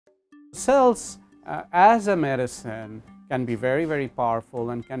cells as a medicine can be very, very powerful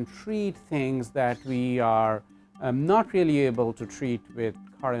and can treat things that we are not really able to treat with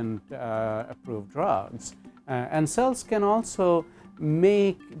current approved drugs. And cells can also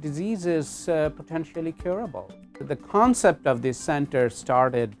make diseases potentially curable. The concept of this center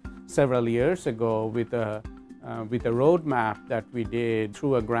started several years ago with a roadmap that we did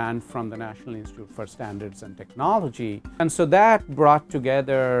through a grant from the National Institute for Standards and Technology. And so that brought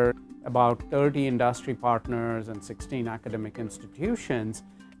together about 30 industry partners and 16 academic institutions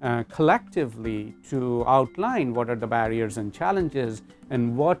collectively to outline what are the barriers and challenges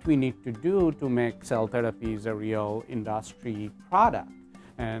and what we need to do to make cell therapies a real industry product,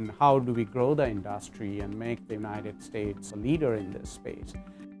 and how do we grow the industry and make the United States a leader in this space.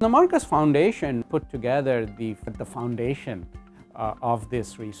 The Marcus Foundation put together the foundation of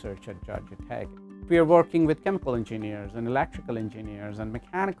this research at Georgia Tech. We are working with chemical engineers and electrical engineers and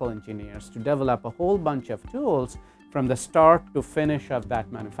mechanical engineers to develop a whole bunch of tools from the start to finish of that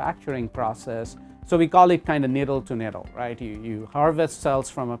manufacturing process. So we call it kind of needle to needle, right? You harvest cells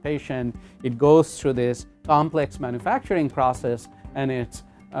from a patient, it goes through this complex manufacturing process, and it's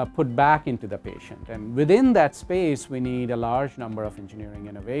put back into the patient. And within that space, we need a large number of engineering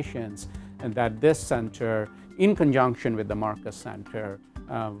innovations, and that this center, in conjunction with the Marcus Center,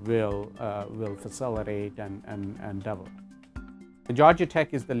 will facilitate and develop. Georgia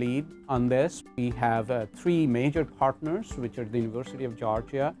Tech is the lead on this. We have 3 major partners, which are the University of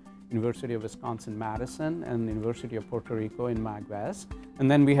Georgia, University of Wisconsin-Madison, and the University of Puerto Rico in Maguez. And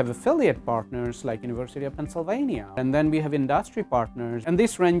then we have affiliate partners like University of Pennsylvania. And then we have industry partners. And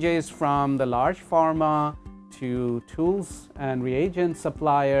this ranges from the large pharma to tools and reagent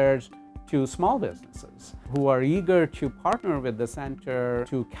suppliers to small businesses who are eager to partner with the center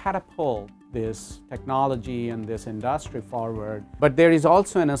to catapult this technology and this industry forward. But there is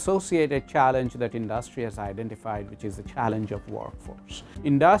also an associated challenge that industry has identified, which is the challenge of workforce.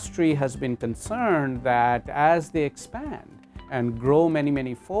 Industry has been concerned that as they expand and grow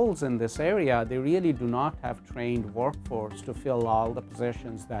many folds in this area, they really do not have trained workforce to fill all the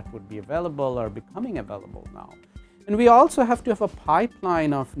positions that would be available or becoming available now. And we also have to have a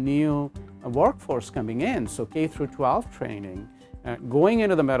pipeline of new workforce coming in, so K through 12 training, going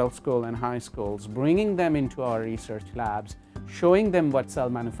into the middle school and high schools, bringing them into our research labs, showing them what cell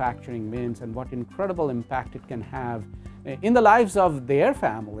manufacturing means and what incredible impact it can have in the lives of their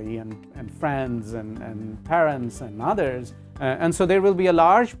family and friends and parents and others. And so there will be a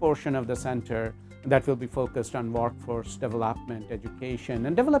large portion of the center that will be focused on workforce development, education,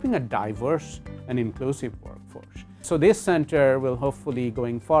 and developing a diverse and inclusive workforce. So this center will hopefully,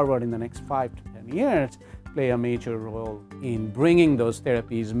 going forward in the next 5 to 10 years, play a major role in bringing those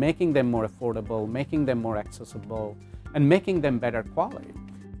therapies, making them more affordable, making them more accessible, and making them better quality.